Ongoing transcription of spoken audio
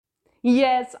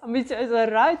Yes, ambitieuze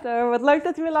ruiter. Wat leuk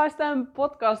dat je weer luistert naar een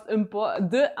podcast,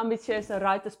 de Ambitieuze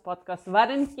Ruiters podcast,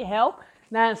 waarin ik je help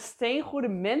naar een steengoede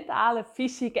mentale,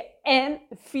 fysieke en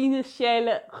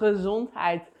financiële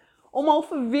gezondheid. Om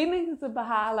overwinningen te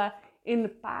behalen in de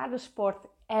paardensport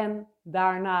en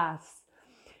daarnaast.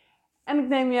 En ik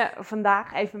neem je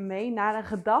vandaag even mee naar een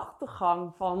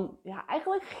gedachtegang van,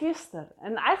 eigenlijk gisteren.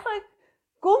 En eigenlijk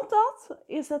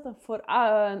is dat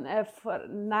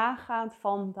een nagaand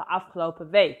van de afgelopen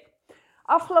week.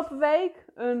 Afgelopen week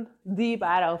een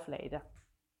dierbaar overleden.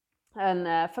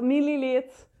 Een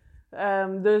familielid.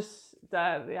 Dus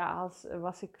daar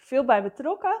was ik veel bij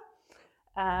betrokken.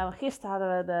 Gisteren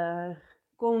hadden we de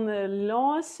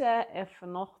condolence en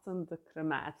vanochtend de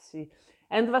crematie.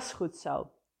 En het was goed zo.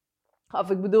 Of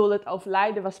ik bedoel, het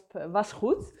overlijden was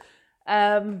goed.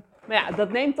 Maar ja, dat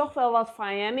neemt toch wel wat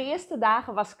van je. En de eerste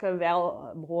dagen was ik er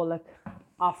wel behoorlijk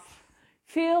af.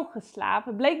 Veel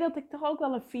geslapen. Bleek dat ik toch ook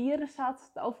wel een virus had.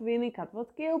 De overwinning. Ik had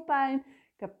wat keelpijn.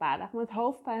 Ik heb een paar dagen met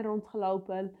hoofdpijn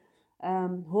rondgelopen.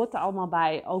 Hoort er allemaal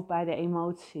bij. Ook bij de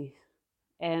emoties.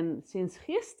 En sinds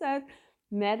gisteren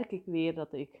merk ik weer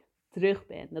dat ik terug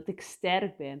ben. Dat ik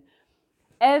sterk ben.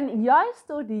 En juist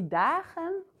door die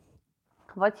dagen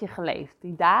wat je geleefd.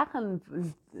 Die dagen,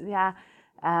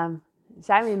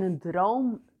 zijn we in een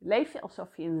droom. Leef je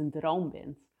alsof je in een droom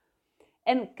bent.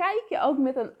 En kijk je ook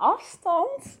met een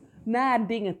afstand naar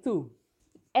dingen toe.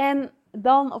 En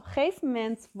dan op een gegeven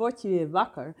moment word je weer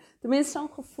wakker. Tenminste, zo'n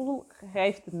gevoel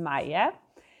geeft het mij, hè.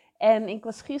 En ik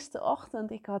was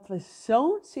gisterochtend, ik had weer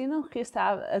zo'n zin om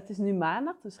gisteravond, het is nu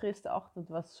maandag, dus gisterochtend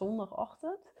was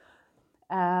zondagochtend.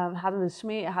 Hadden we 's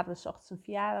ochtends een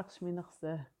verjaardag, 's middags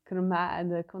de crema en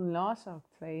de condolence, ook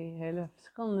twee hele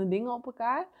verschillende dingen op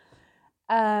elkaar.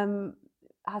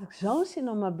 Had ik zo'n zin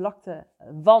om mijn blok te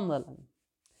wandelen.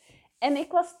 En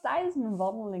tijdens mijn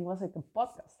wandeling was ik een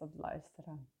podcast aan het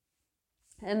luisteren.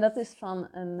 En dat is van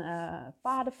een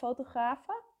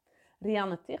paardenfotografe,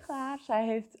 Rianne Tichelaar. Zij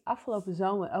heeft afgelopen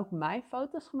zomer ook mijn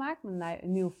foto's gemaakt,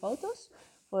 mijn nieuwe foto's.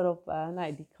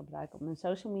 Die ik gebruik op mijn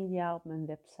social media, op mijn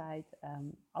website,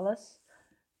 alles.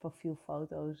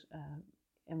 Profielfoto's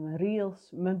en mijn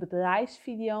reels, mijn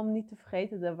bedrijfsvideo, om niet te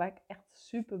vergeten, waar ik echt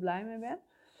super blij mee ben.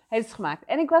 Heeft ze gemaakt.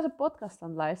 En ik was een podcast aan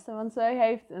het luisteren, want zij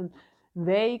heeft een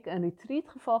week een retreat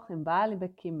gevolgd in Bali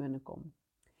bij Kim Munnekom.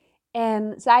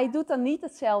 En zij doet dan niet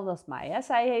hetzelfde als mij. Hè.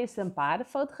 Zij is een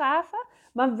paardenfotografe,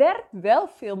 maar werkt wel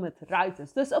veel met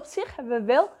ruiters. Dus op zich hebben we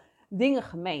wel dingen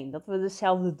gemeen. Dat we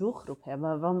dezelfde doelgroep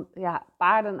hebben. Want ja,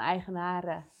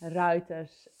 paardeneigenaren,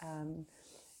 ruiters.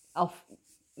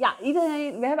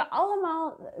 Iedereen.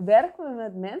 Werken we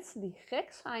met mensen die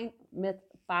gek zijn met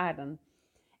paarden.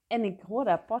 En ik hoorde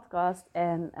haar podcast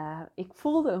en ik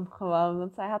voelde hem gewoon,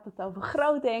 want zij had het over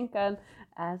groot denken.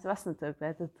 Ze was natuurlijk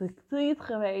bij het retreat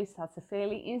geweest, had ze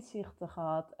vele inzichten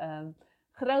gehad.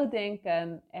 Groot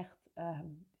denken, echt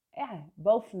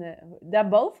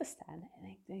daarboven staan. En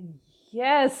ik denk,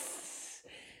 yes,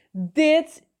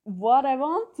 dit what I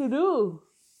want to do.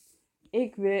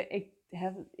 Ik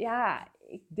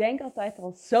denk altijd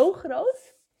al zo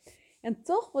groot. En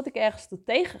toch word ik ergens toe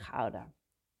tegengehouden.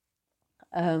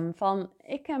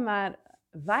 Ik ken maar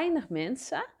weinig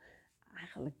mensen,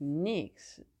 eigenlijk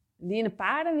niks, die in de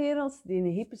paardenwereld, die in de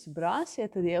hypische branche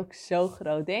zitten, die ook zo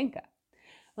groot denken.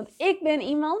 Want ik ben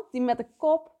iemand die met de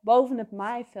kop boven het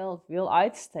maaiveld wil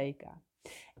uitsteken.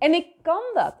 En ik kan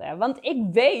dat, want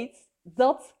ik weet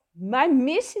dat mijn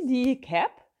missie die ik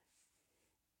heb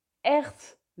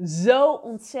echt zo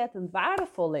ontzettend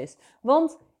waardevol is.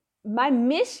 Want mijn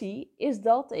missie is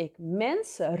dat ik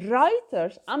mensen,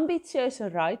 ruiters, ambitieuze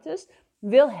ruiters,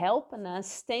 wil helpen naar een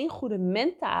steengoede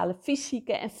mentale,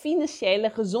 fysieke en financiële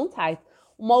gezondheid.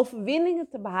 Om overwinningen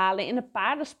te behalen in de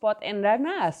paardensport en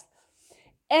daarnaast.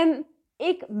 En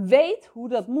ik weet hoe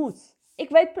dat moet. Ik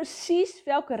weet precies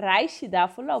welke reis je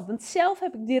daarvoor loopt. Want zelf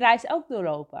heb ik die reis ook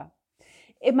doorlopen.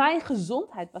 Mijn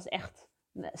gezondheid was echt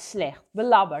slecht,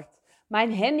 belabberd.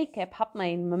 Mijn handicap had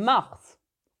mij in mijn macht.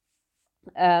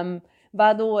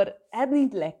 Waardoor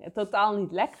het totaal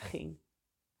niet lekker ging.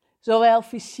 Zowel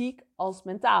fysiek als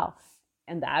mentaal.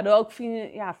 En daardoor ook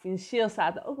financieel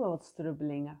zaten ook wel wat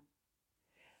strubbelingen.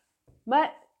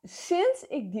 Maar sinds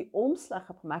ik die omslag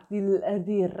heb gemaakt,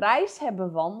 die reis heb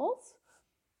bewandeld,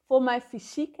 voor mijn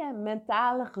fysieke en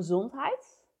mentale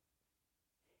gezondheid,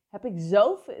 heb ik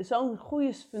zo'n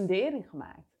goede fundering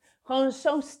gemaakt. Gewoon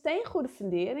zo'n steengoede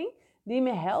fundering die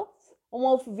me helpt om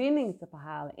overwinningen te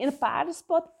behalen in de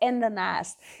paardensport en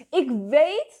daarnaast. Ik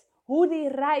weet hoe die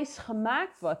reis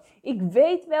gemaakt wordt. Ik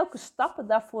weet welke stappen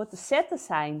daarvoor te zetten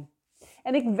zijn.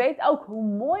 En ik weet ook hoe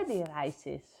mooi die reis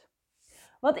is.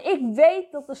 Want ik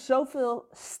weet dat er zoveel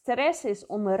stress is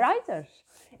onder ruiters.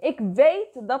 Ik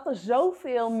weet dat er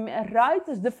zoveel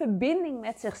ruiters de verbinding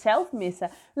met zichzelf missen.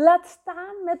 Laat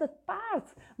staan met het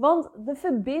paard. Want de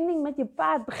verbinding met je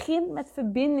paard begint met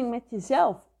verbinding met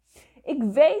jezelf. Ik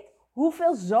weet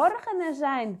hoeveel zorgen er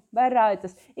zijn bij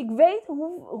ruiters. Ik weet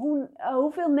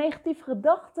hoeveel negatieve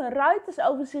gedachten ruiters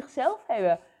over zichzelf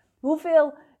hebben.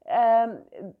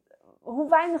 Hoe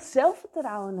weinig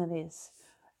zelfvertrouwen er is.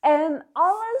 En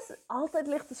altijd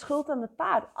ligt de schuld aan het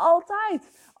paard.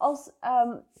 Altijd. Als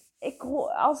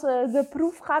de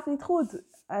proef gaat niet goed.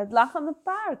 Het lag aan het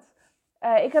paard.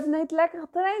 Ik heb niet lekker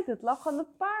getraind. Het lag aan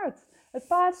het paard. Het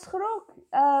paard schrok.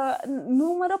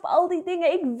 Noem maar op, al die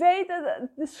dingen. Ik weet dat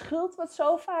de schuld wordt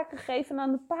zo vaak gegeven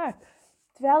aan het paard.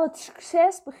 Terwijl het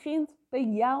succes begint bij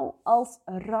jou als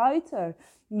ruiter.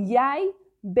 Jij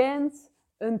bent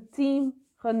een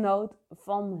teamgenoot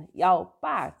van jouw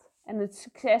paard. En het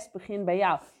succes begint bij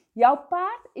jou. Jouw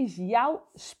paard is jouw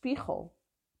spiegel.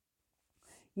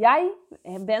 Jij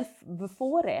bent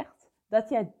bevoorrecht dat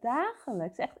jij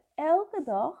dagelijks, echt elke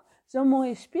dag, zo'n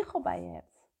mooie spiegel bij je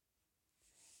hebt.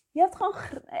 Je hebt gewoon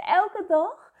elke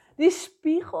dag die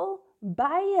spiegel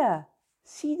bij je.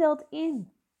 Zie dat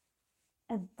in.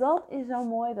 En dat is zo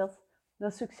mooi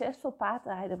dat succesvol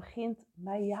paardrijden begint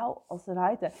bij jou als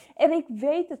ruiter. En ik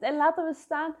weet het. En laten we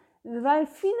staan bij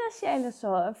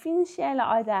financiële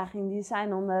uitdagingen die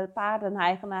zijn onder paarden,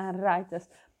 eigenaren en ruiters.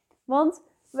 Want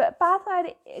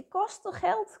paardrijden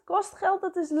kost geld,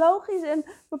 dat is logisch. En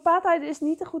paardrijden is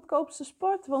niet de goedkoopste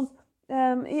sport, want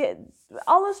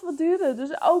alles wordt duurder.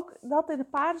 Dus ook dat in de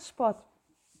paardensport.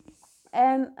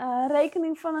 En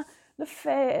rekening van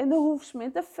de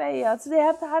hoefsmid, de veearts. Je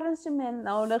hebt harnessement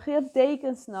nodig, je hebt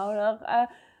dekens nodig.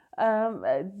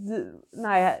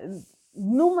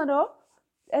 Noem maar op.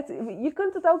 Je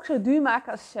kunt het ook zo duur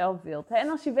maken als je zelf wilt. Hè? En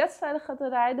als je wedstrijden gaat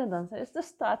rijden, dan is de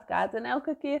startkaart. En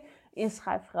elke keer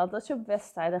inschrijfgeld als je op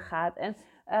wedstrijden gaat. En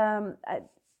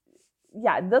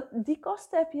die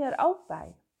kosten heb je er ook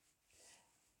bij.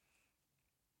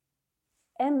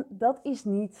 En dat is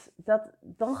niet,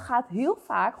 dan gaat heel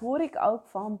vaak, hoor ik ook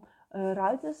van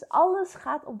ruiters, alles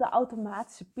gaat op de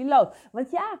automatische piloot.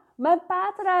 Want ja, mijn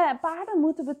paarden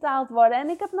moeten betaald worden en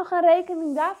ik heb nog een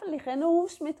rekening daarvoor liggen. En de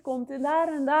hoefsmid komt en daar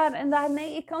en daar en daar.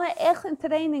 Nee, ik kan er echt een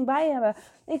training bij hebben.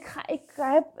 Ik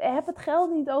heb het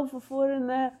geld niet over voor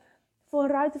een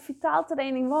ruiter vitaal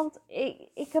training, want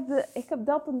ik heb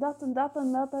dat en dat en dat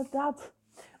en dat en dat.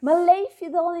 Maar leef je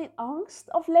dan in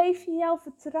angst of leef je in jouw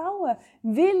vertrouwen?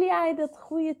 Wil jij dat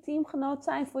goede teamgenoot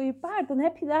zijn voor je paard? Dan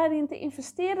heb je daarin te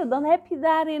investeren. Dan heb je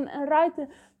daarin een ruiter.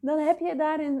 Dan heb je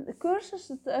daarin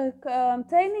cursussen,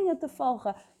 trainingen te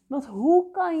volgen. Want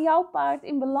hoe kan jouw paard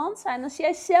in balans zijn als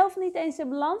jij zelf niet eens in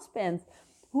balans bent?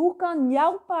 Hoe kan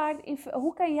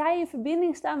jij in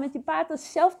verbinding staan met je paard als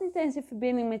je zelf niet eens in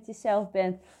verbinding met jezelf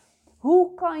bent?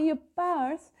 Hoe kan je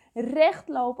paard recht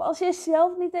lopen als je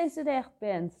zelf niet eens recht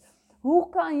bent? Hoe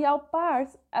kan jouw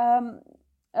paard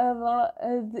een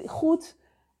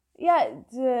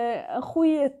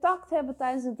goede tact hebben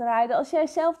tijdens het rijden als jij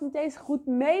zelf niet eens goed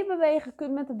meebewegen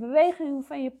kunt met de bewegingen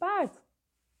van je paard?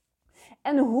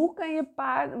 En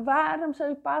waarom zou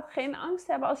je paard geen angst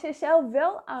hebben als jij zelf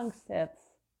wel angst hebt?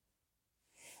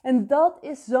 En dat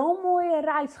is zo'n mooie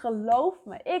reis, geloof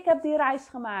me. Ik heb die reis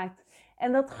gemaakt.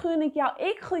 En dat gun ik jou.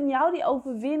 Ik gun jou die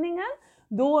overwinningen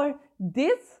door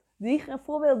die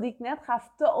voorbeeld die ik net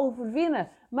gaf, te overwinnen.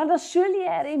 Maar dan zul je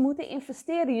erin moeten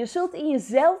investeren. Je zult in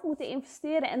jezelf moeten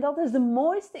investeren. En dat is de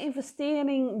mooiste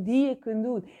investering die je kunt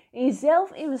doen. In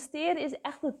jezelf investeren is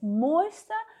echt het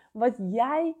mooiste wat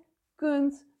jij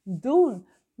kunt doen.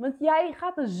 Want jij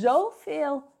gaat er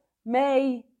zoveel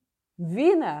mee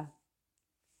winnen.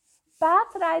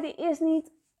 Paardrijden is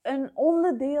niet een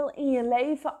onderdeel in je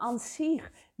leven aan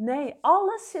zich. Nee,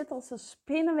 alles zit als een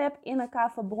spinnenweb in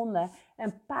elkaar verbonden.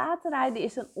 En paardrijden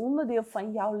is een onderdeel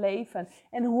van jouw leven.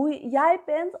 En hoe jij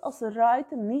bent als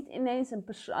ruiter niet ineens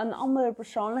een andere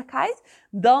persoonlijkheid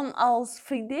dan als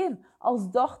vriendin,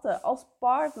 als dochter, als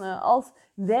partner, als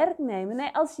werknemer.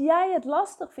 Nee, als jij het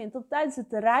lastig vindt om tijdens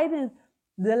het rijden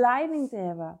de leiding te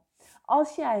hebben.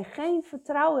 Als jij geen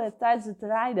vertrouwen hebt tijdens het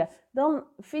rijden, dan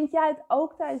vind jij het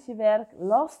ook tijdens je werk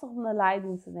lastig om de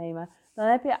leiding te nemen. Dan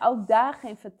heb je ook daar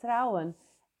geen vertrouwen.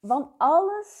 Want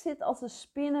alles zit als een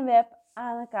spinnenweb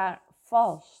aan elkaar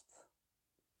vast.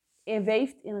 En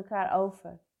weeft in elkaar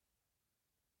over.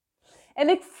 En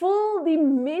ik voel die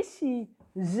missie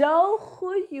zo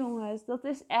goed, jongens. Dat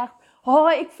is echt...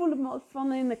 ik voel het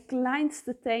van in de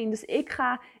kleinste teen. Dus ik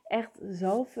ga echt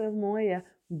zoveel mooie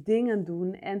dingen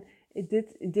doen. En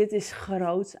dit is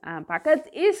groots aanpakken. Het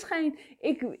is geen,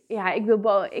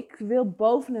 ik wil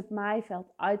boven het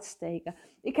maaiveld uitsteken.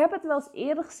 Ik heb het wel eens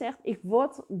eerder gezegd,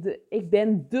 ik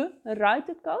ben de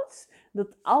ruitercoach.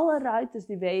 Dat alle ruiters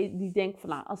die denken van,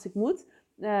 nou, als ik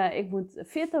moet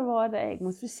fitter worden, ik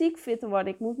moet fysiek fitter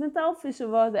worden, ik moet mentaal fitter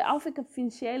worden. Of ik heb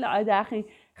financiële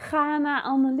uitdaging, ga naar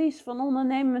Annelies van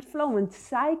Ondernemen met Flow, want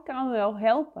zij kan wel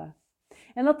helpen.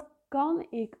 En dat kan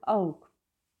ik ook.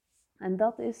 En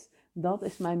dat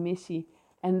is mijn missie.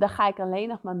 En daar ga ik alleen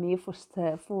nog maar meer voor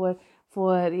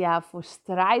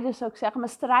strijden, zou ik zeggen. Maar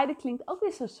strijden klinkt ook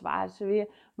weer zo zwaar.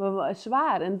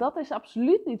 Zwaar. En dat is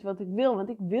absoluut niet wat ik wil. Want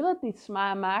ik wil het niet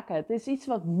zwaar maken. Het is iets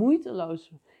wat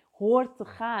moeiteloos hoort te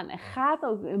gaan. En gaat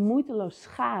ook moeiteloos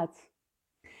gaat.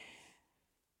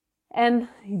 En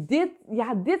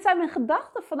dit zijn mijn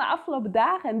gedachten van de afgelopen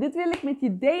dagen. En dit wil ik met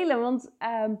je delen. Want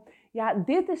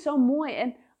dit is zo mooi.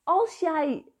 En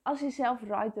als je zelf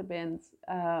ruiter bent,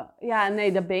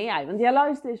 dat ben jij. Want jij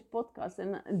luistert deze podcast.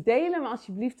 En deel hem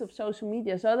alsjeblieft op social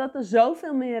media. Zodat er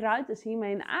zoveel meer ruiters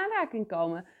hiermee in aanraking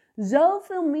komen.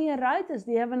 Zoveel meer ruiters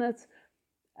die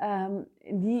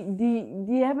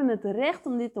hebben het recht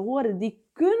om dit te horen. Die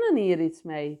kunnen hier iets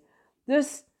mee.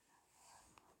 Dus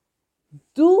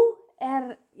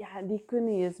die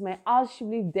kunnen hier iets mee.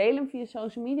 Alsjeblieft, deel hem via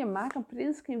social media. Maak een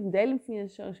printscreen, deel hem via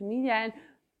social media.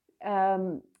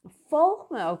 En volg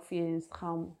me ook via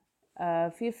Instagram,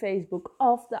 via Facebook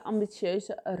of de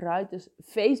Ambitieuze Ruiters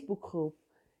Facebookgroep.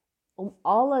 Om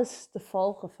alles te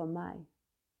volgen van mij.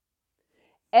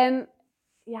 En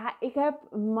ik heb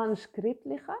een manuscript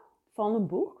liggen van een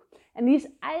boek. En die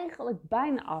is eigenlijk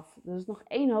bijna af. Er is nog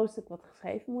 1 hoofdstuk wat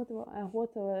geschreven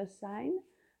hoort te zijn.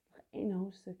 Nog 1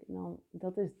 hoofdstuk. En dan,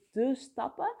 dat is de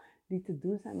stappen die te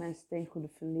doen zijn met een steengoede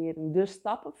verlering. De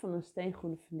stappen van een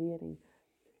steengoede verlering.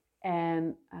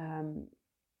 En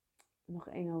nog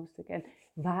 1 hoofdstuk. En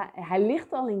hij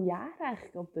ligt al een jaar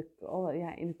eigenlijk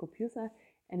in de computer.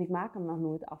 En ik maak hem nog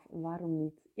nooit af. En waarom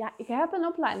niet? Ja, ik heb een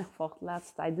opleiding gevolgd de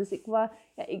laatste tijd. Dus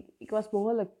ik was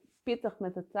behoorlijk pittig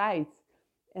met de tijd.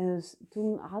 En dus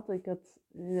toen had ik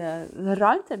de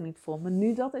ruimte niet voor. Maar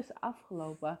nu dat is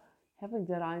afgelopen, heb ik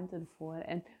de ruimte ervoor.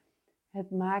 En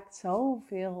het maakt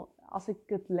zoveel. Als ik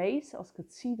het lees, als ik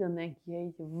het zie, dan denk ik,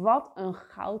 jeetje, wat een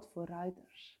goud voor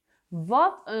ruiters.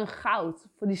 Wat een goud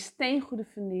voor die steengoede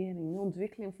fundering. De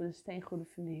ontwikkeling voor de steengoede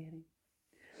fundering.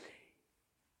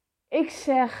 Ik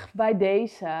zeg bij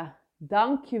deze,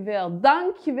 dankjewel.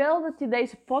 Dankjewel dat je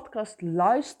deze podcast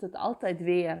luistert, altijd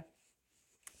weer.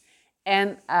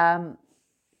 En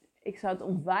ik zou het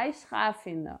onwijs gaaf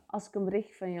vinden als ik een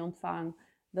berichtje van je ontvang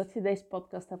dat je deze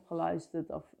podcast hebt geluisterd.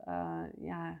 Of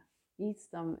iets,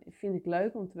 dan vind ik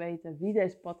leuk om te weten wie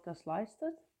deze podcast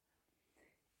luistert.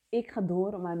 Ik ga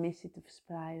door om mijn missie te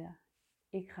verspreiden.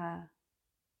 Ik ga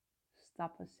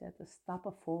stappen zetten,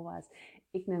 stappen voorwaarts.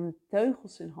 Ik neem de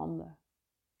teugels in handen,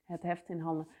 het heft in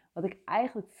handen. Wat ik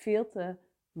eigenlijk veel te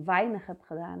weinig heb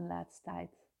gedaan de laatste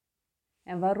tijd.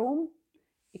 En waarom?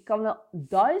 Ik kan wel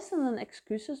duizenden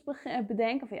excuses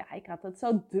bedenken. Van ik had het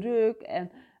zo druk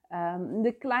en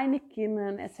de kleine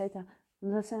kinderen, et cetera.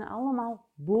 Dat zijn allemaal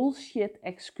bullshit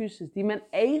excuses die mijn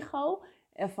ego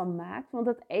ervan maakt. Want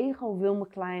het ego wil me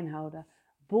klein houden.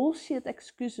 Bullshit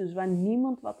excuses waar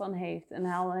niemand wat aan heeft.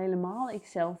 En helemaal ik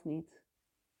zelf niet.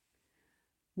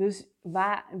 Dus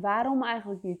waarom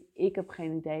eigenlijk niet? Ik heb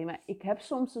geen idee. Maar ik heb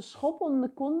soms een schop onder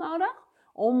de kont nodig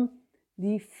om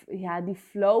die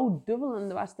flow dubbel en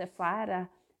dwars te ervaren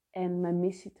en mijn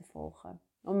missie te volgen.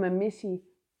 Om mijn missie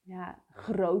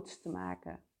groots te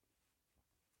maken.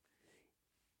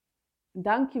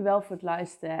 Dank je wel voor het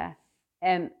luisteren.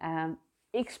 En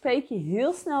ik spreek je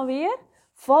heel snel weer.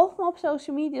 Volg me op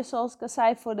social media, zoals ik al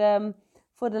zei,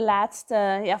 voor de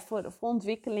laatste, voor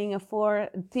ontwikkelingen, voor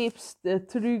tips, de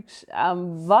trucs,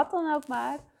 wat dan ook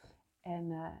maar.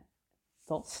 En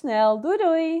tot snel. Doei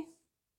doei!